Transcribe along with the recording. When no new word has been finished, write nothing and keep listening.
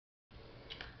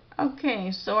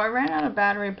Okay, so I ran out of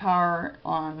battery power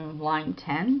on line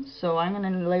 10, so I'm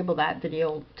going to label that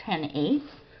video 10A.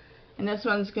 And this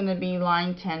one's going to be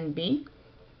line 10B.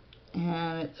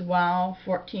 And it's WOW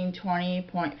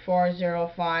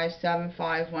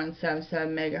 1420.40575177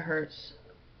 MHz.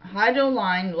 Hydro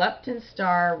line lepton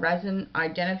star resin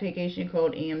identification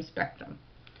code EM spectrum.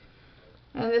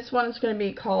 And this one's going to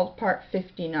be called part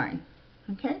 59.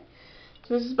 Okay,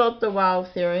 so this is about the WOW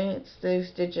theory. It's these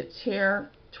digits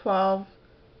here. 12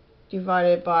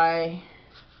 divided by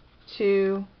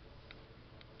 2.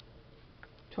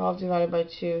 12 divided by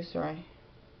 2, sorry.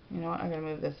 You know what, I'm going to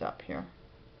move this up here.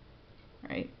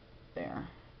 Right there.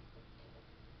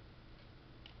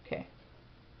 Okay.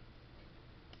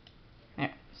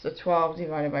 There. So 12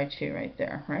 divided by 2 right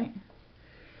there, right?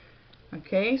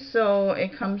 Okay, so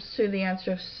it comes to the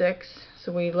answer of 6.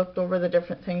 So we looked over the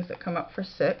different things that come up for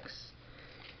 6.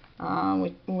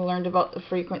 We learned about the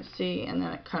frequency, and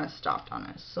then it kind of stopped on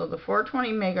us. So the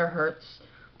 420 megahertz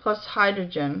plus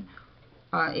hydrogen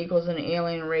equals an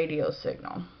alien radio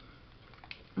signal.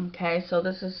 Okay, so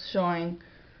this is showing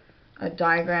a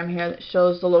diagram here that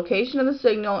shows the location of the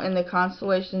signal in the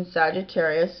constellation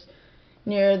Sagittarius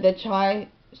near the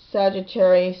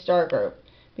Chi-Sagittarii star group.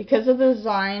 Because of the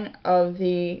design of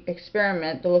the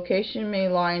experiment, the location may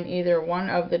lie in either one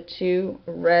of the 2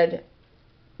 red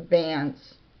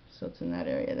bands. So it's in that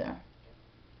area there.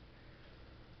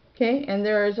 Okay, and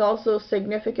there is also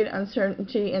significant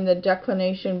uncertainty in the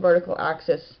declination vertical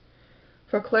axis.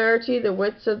 For clarity, the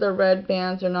widths of the red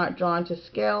bands are not drawn to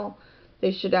scale.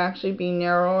 They should actually be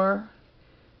narrower.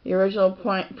 The original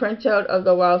printout of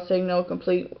the WOW signal,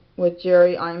 complete with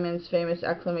Jerry Ehman's famous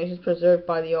exclamations, preserved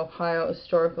by the Ohio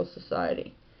Historical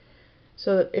Society.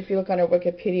 So if you look under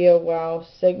Wikipedia WOW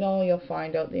signal, you'll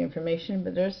find out the information.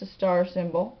 But there's the star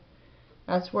symbol.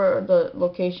 That's where the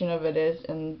location of it is,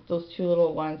 and those 2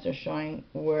 little lines are showing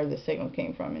where the signal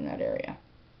came from in that area.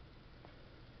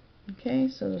 Okay,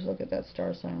 so just look at that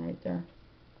star sign right there.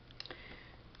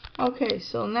 Okay,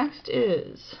 so next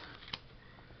is,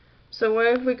 so what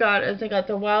have we got? As I got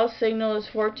the WOW signal is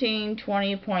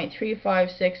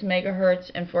 1420.356 megahertz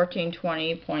and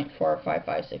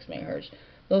 1420.4556 megahertz.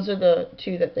 Those are the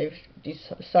 2 that they've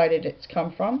decided it's come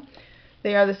from.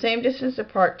 They are the same distance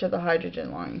apart to the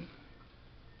hydrogen line.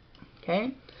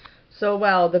 Okay, so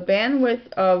WOW, the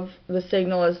bandwidth of the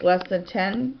signal is less than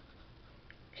 10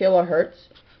 kilohertz.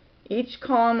 Each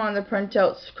column on the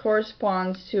printout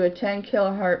corresponds to a 10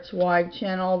 kHz wide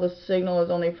channel. The signal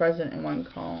is only present in 1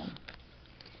 column.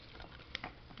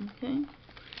 Okay,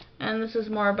 and this is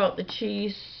more about the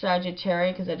Chi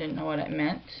Sagittarii because I didn't know what it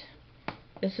meant.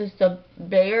 This is the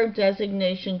Bayer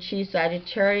DesignationChi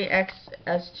Sagittarii X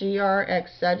SGR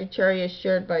X Sagittarii is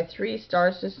shared by 3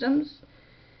 star systems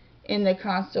in the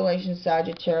constellation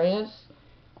Sagittarius.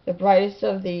 The brightest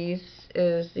of these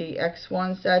is the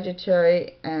X1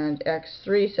 Sagittarii, and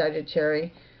X3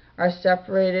 Sagittarii are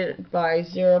separated by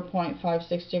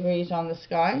 0.56 degrees on the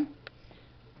sky.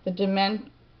 Sorry,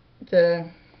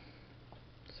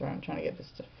 I'm trying to get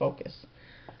this to focus.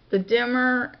 The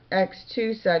dimmer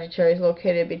X2 Sagittarii is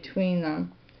located between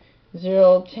them.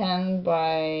 0.10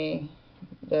 by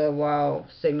the WOW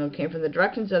signal came from the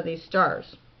directions of these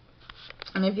stars.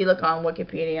 And if you look on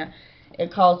Wikipedia,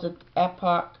 it calls it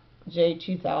Epoch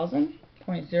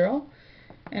J2000.0,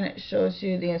 and it shows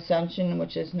you the ascension,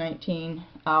 which is 19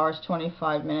 hours,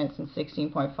 25 minutes, and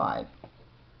 16.5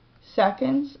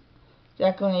 seconds.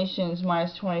 Declination is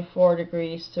minus 24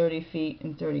 degrees, 30 feet,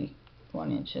 and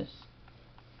 31 inches.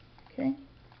 Okay,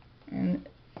 and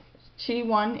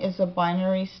Chi1 is a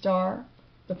binary star.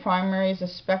 The primary is a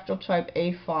spectral type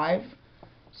A5.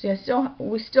 See,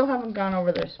 we still haven't gone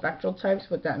over their spectral types,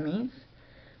 what that means,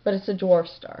 but it's a dwarf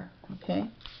star. Okay,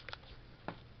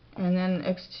 and then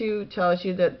X2 tells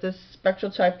you that this spectral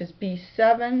type is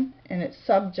B7, and it's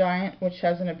subgiant, which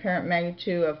has an apparent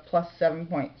magnitude of plus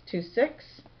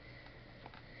 7.26.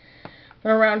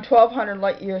 We're around 1,200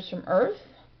 light years from Earth.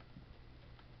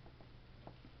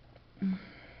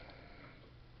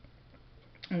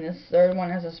 And this third one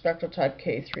has a spectral type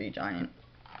K3 giant.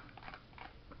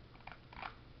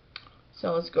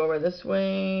 So let's go over this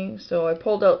way. So I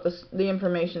pulled out the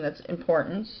information that's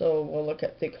important. So we'll look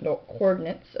at the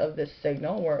coordinates of this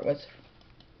signal, where it was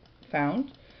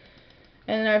found.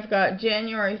 And then I've got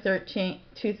January 13th,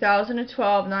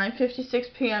 2012,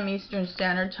 9:56 p.m. Eastern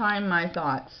Standard Time, my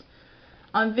thoughts.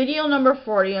 On video number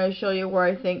 40, I show you where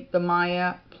I think the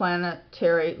Maya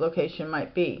planetary location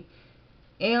might be.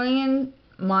 Alien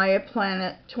Maya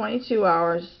planet, 22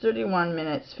 hours, 31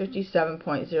 minutes,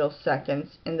 57.0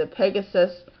 seconds in the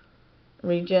Pegasus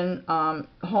region.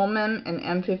 Homam and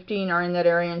M15 are in that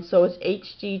area, and so is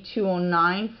HD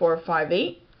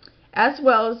 209458, as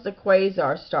well as the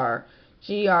Quasar star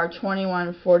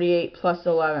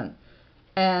GR2148+11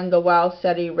 and the WOW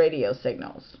SETI radio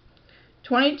signals.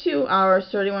 22 hours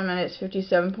 31 minutes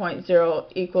 57.0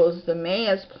 equals the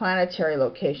Maya's planetary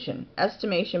location.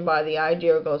 Estimation by the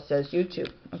iDirigo, says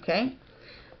YouTube. Okay,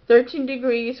 13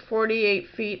 degrees 48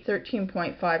 feet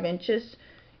 13.5 inches.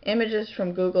 Images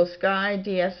from Google Sky,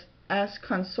 DSS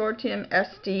Consortium,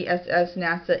 SDSS,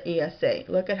 NASA, ESA.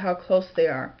 Look at how close they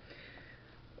are.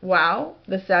 WOW,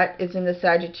 the Sat is in the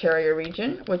Sagittarius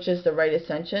region, which is the right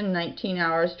ascension, 19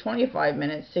 hours 25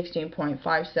 minutes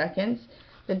 16.5 seconds.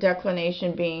 The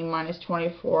declination being minus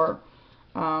 24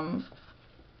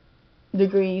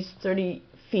 degrees 30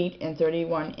 feet and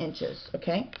 31 inches.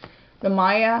 Okay. The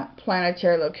Maya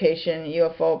planetary location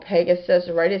UFO Pegasus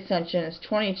right ascension is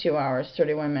 22 hours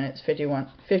 31 minutes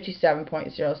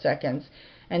 57.0 seconds,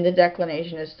 and the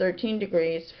declination is 13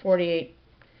 degrees 48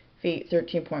 feet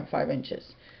 13.5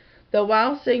 inches. The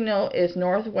WOW signal is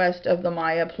northwest of the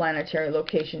Maya planetary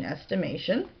location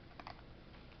estimation.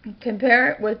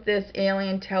 Compare it with this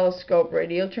alien telescope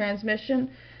radio transmission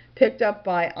picked up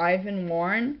by Ehman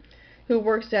J, who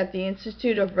works at the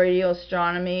Institute of Radio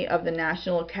Astronomy of the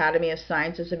National Academy of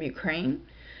Sciences of Ukraine.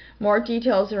 More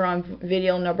details are on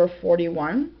video number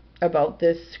 41 about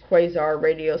this quasar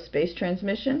radio space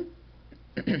transmission.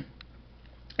 And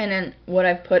then what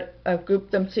I've grouped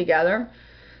them together.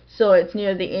 So it's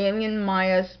near the alien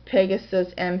Maya's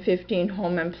Pegasus M15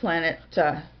 Homam planet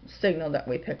signal that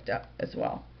we picked up as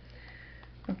well.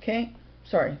 Okay,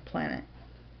 sorry, planet.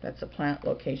 That's a planet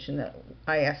location that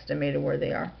I estimated where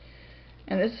they are.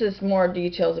 And this is more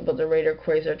details about the radar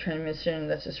quasar transmission.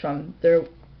 This is from Ehman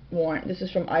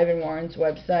J's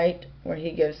website, where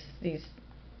he gives these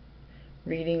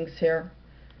readings here.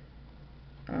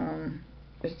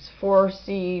 It's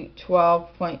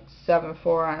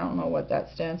 4C12.74. I don't know what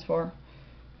that stands for.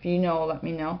 If you know, let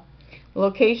me know.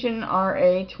 Location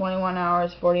RA 21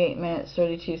 hours 48 minutes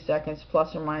 32 seconds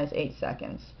plus or minus 8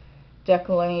 seconds.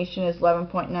 Declination is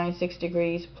 11.96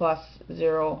 degrees plus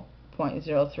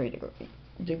 0.03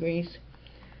 degrees.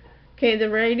 Okay, the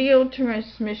radio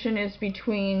transmission is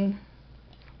between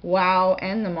WOW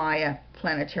and the Maya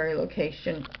planetary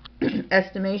location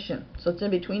estimation. So it's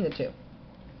in between the two.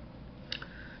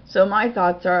 So my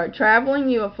thoughts are, a traveling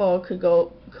UFO could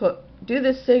do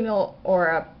this signal or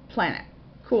a planet.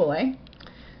 Cool, eh?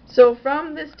 So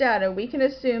from this data, we can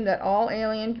assume that all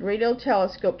alien radio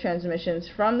telescope transmissions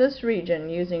from this region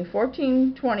using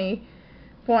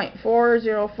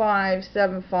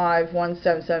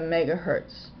 1420.40575177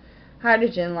 MHz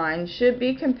hydrogen line should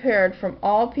be compared from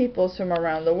all peoples from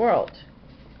around the world.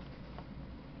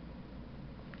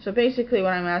 So basically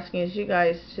what I'm asking is you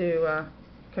guys to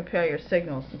compare your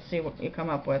signals and see what you come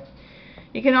up with.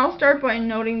 You can all start by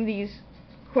noting these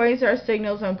quasar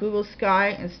signals on Google Sky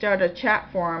and start a chat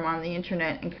forum on the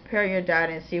internet and compare your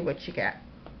data and see what you get.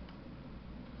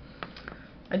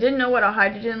 I didn't know what a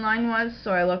hydrogen line was,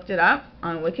 so I looked it up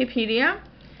on Wikipedia,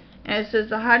 and it says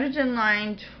the hydrogen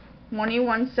line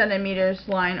 21 centimeters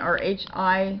line, or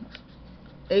HL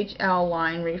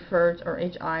line, refers, or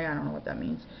HI, I don't know what that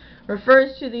means,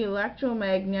 refers to the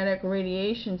electromagnetic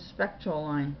radiation spectral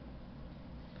line.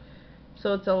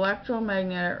 So it's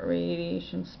electromagnetic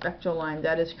radiation spectral line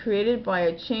that is created by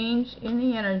a change in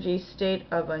the energy state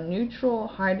of a neutral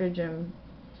hydrogen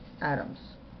atoms.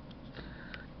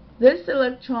 This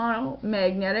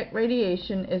electromagnetic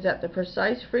radiation is at the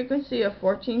precise frequency of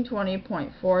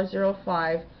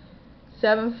 1420.40575177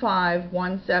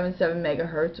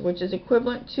 MHz, which is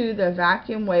equivalent to the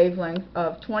vacuum wavelength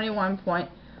of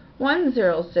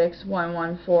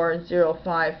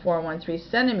 21.10611405.413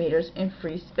 centimeters in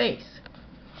free space.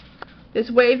 This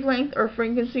wavelength or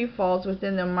frequency falls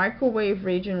within the microwave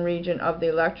region of the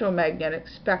electromagnetic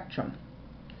spectrum,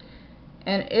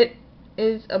 and it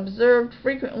is observed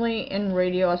frequently in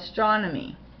radio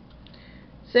astronomy.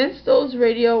 Since those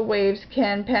radio waves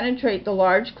can penetrate the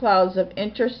large clouds of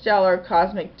interstellar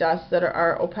cosmic dust that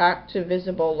are opaque to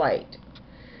visible light,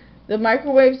 the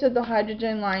microwaves of the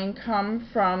hydrogen line come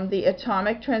from the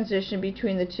atomic transition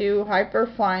between the two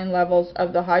hyperfine levels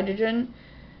of the hydrogen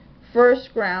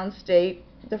first ground state.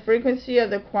 The frequency of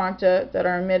the quanta that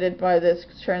are emitted by this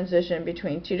transition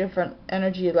between two different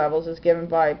energy levels is given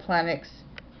by Planck's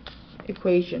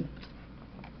equation.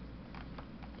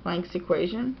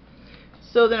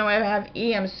 So then I have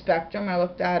EM spectrum. I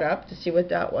looked that up to see what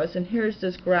that was, and here's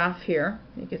this graph here.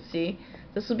 You can see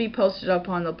this will be posted up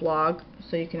on the blog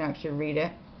so you can actually read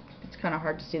it. It's kind of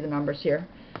hard to see the numbers here,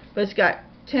 but it's got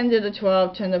 10 to the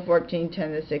 12, 10 to the 14, 10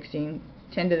 to the 16,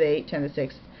 10 to the 8, 10 to the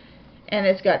 6. And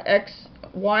it's got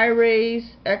Y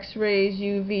rays, X rays,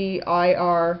 UV,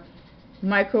 IR,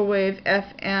 microwave,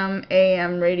 FM,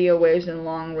 AM radio waves, and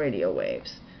long radio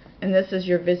waves. And this is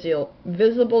your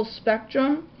visible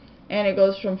spectrum, and it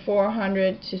goes from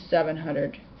 400 to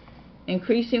 700,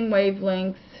 increasing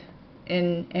wavelength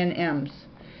in M's.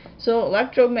 So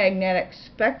electromagnetic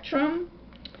spectrum,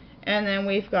 and then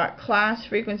we've got class,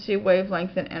 frequency,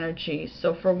 wavelength, and energy.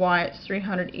 So for Y it's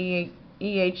 300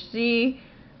 EHz,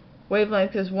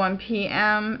 wavelength is 1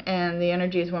 PM, and the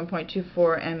energy is 1.24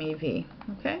 MeV.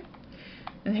 Okay?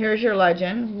 And here's your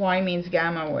legend. Y means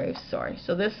gamma waves, sorry.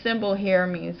 So this symbol here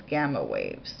means gamma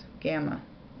waves. Gamma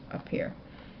up here.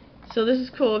 So this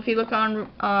is cool. If you look on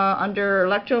under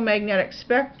electromagnetic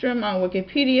spectrum on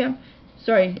Wikipedia,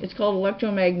 sorry, it's called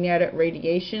electromagnetic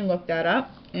radiation. Look that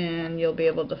up and you'll be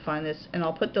able to find this. And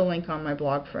I'll put the link on my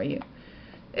blog for you.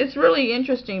 It's really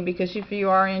interesting because if you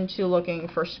are into looking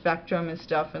for spectrum and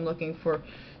stuff and looking for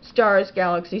stars,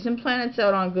 galaxies, and planets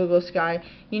out on Google Sky,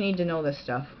 you need to know this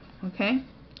stuff. Okay?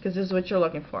 Because this is what you're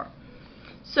looking for.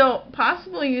 So,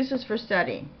 possible uses for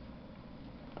SETI.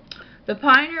 The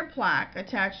Pioneer plaque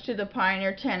attached to the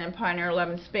Pioneer 10 and Pioneer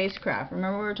 11 spacecraft.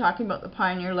 Remember we were talking about the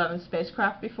Pioneer 11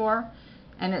 spacecraft before?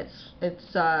 And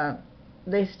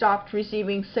they stopped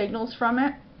receiving signals from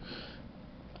it.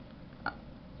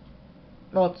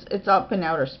 Well, it's up in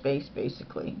outer space,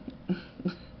 basically.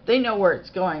 They know where it's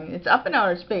going. It's up in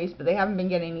outer space, but they haven't been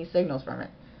getting any signals from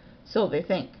it. So they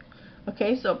think.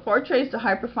 Okay, so it portrays the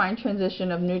hyperfine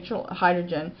transition of neutral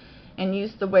hydrogen and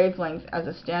uses the wavelength as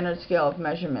a standard scale of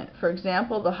measurement. For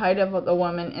example, the height of the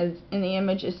woman in the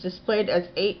image is displayed as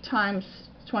 8 times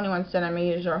 21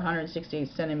 centimeters or 168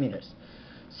 centimeters.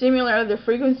 Similarly, the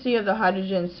frequency of the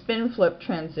hydrogen spin flip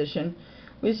transition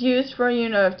was used for a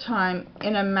unit of time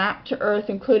in a map to Earth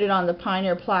included on the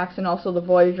Pioneer plaques and also the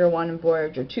Voyager 1 and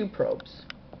Voyager 2 probes.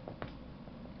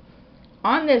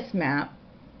 On this map,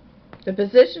 the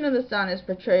position of the Sun is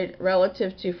portrayed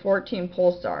relative to 14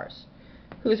 pulsars,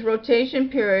 whose rotation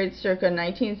period circa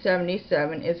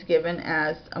 1977 is given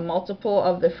as a multiple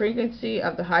of the frequency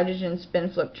of the hydrogen spin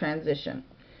flip transition.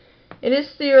 It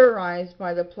is theorized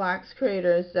by the plaque's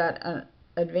creators that an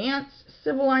advanced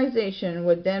civilization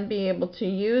would then be able to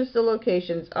use the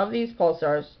locations of these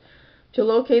pulsars to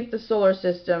locate the solar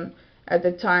system at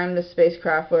the time the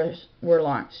spacecraft were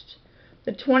launched.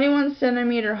 The 21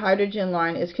 centimeter hydrogen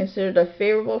line is considered a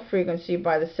favorable frequency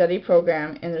by the SETI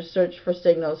program in the search for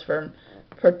signals from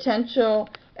potential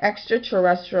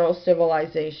extraterrestrial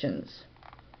civilizations.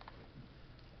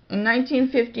 In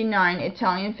 1959,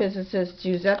 Italian physicist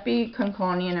Giuseppe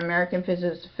Conconi and American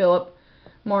physicist Philip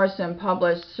Morrison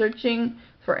published Searching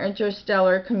for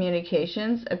Interstellar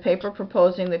Communications, a paper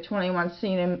proposing the 21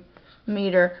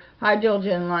 centimeter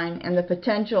hydrogen line and the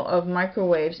potential of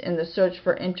microwaves in the search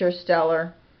for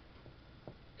interstellar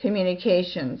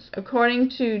communications. According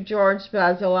to George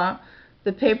Bazila,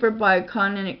 the paper by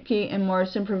Conconi and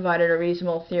Morrison provided a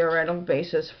reasonable theoretical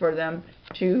basis for them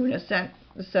to ascend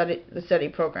the SETI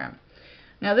program.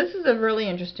 Now this is a really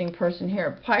interesting person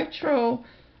here. Pietro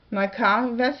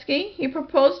Maciaveschi, he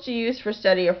proposed to use for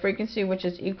SETI a frequency which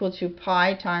is equal to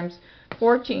pi times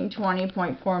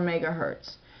 1420.4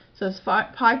 megahertz. So it's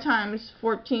pi times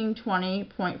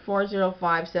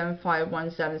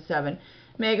 1420.40575177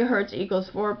 megahertz equals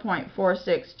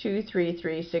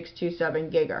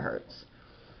 4.4623367 gigahertz.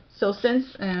 So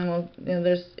since,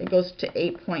 it goes to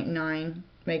 8.9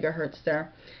 megahertz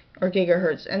there, or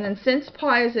gigahertz. And then since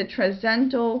pi is a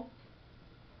transcendental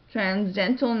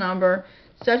number,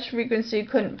 such frequency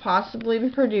couldn't possibly be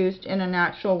produced in a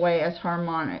natural way as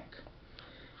harmonic,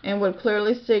 and would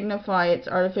clearly signify its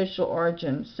artificial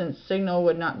origin, since signal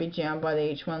would not be jammed by the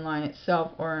H1 line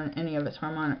itself or in any of its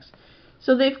harmonics.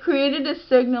 So they've created a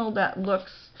signal that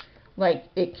looks like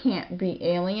it can't be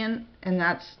alien, and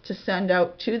that's to send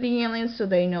out to the aliens so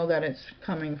they know that it's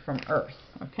coming from Earth.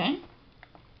 Okay?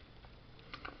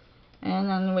 And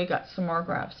then we got some more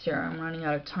graphs here. I'm running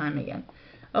out of time again.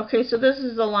 Okay, so this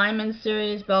is the Lyman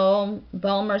series,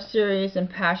 Belmer series, and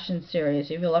Passion series.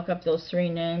 If you look up those 3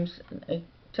 names, it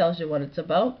tells you what it's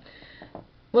about.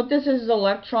 What this is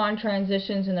electron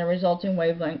transitions and the resulting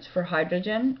wavelengths for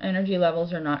hydrogen. Energy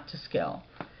levels are not to scale.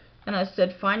 And I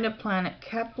said find a planet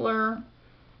Kepler.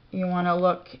 You want to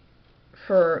look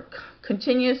for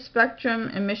continuous spectrum,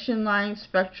 emission lines,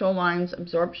 spectral lines,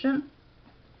 absorption.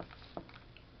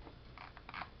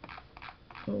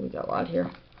 Oh, we got a lot here.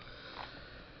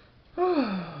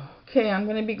 Okay, I'm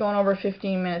going to be going over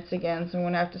 15 minutes again, so I'm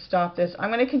going to have to stop this.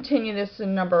 I'm going to continue this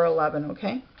in number 11,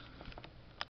 okay?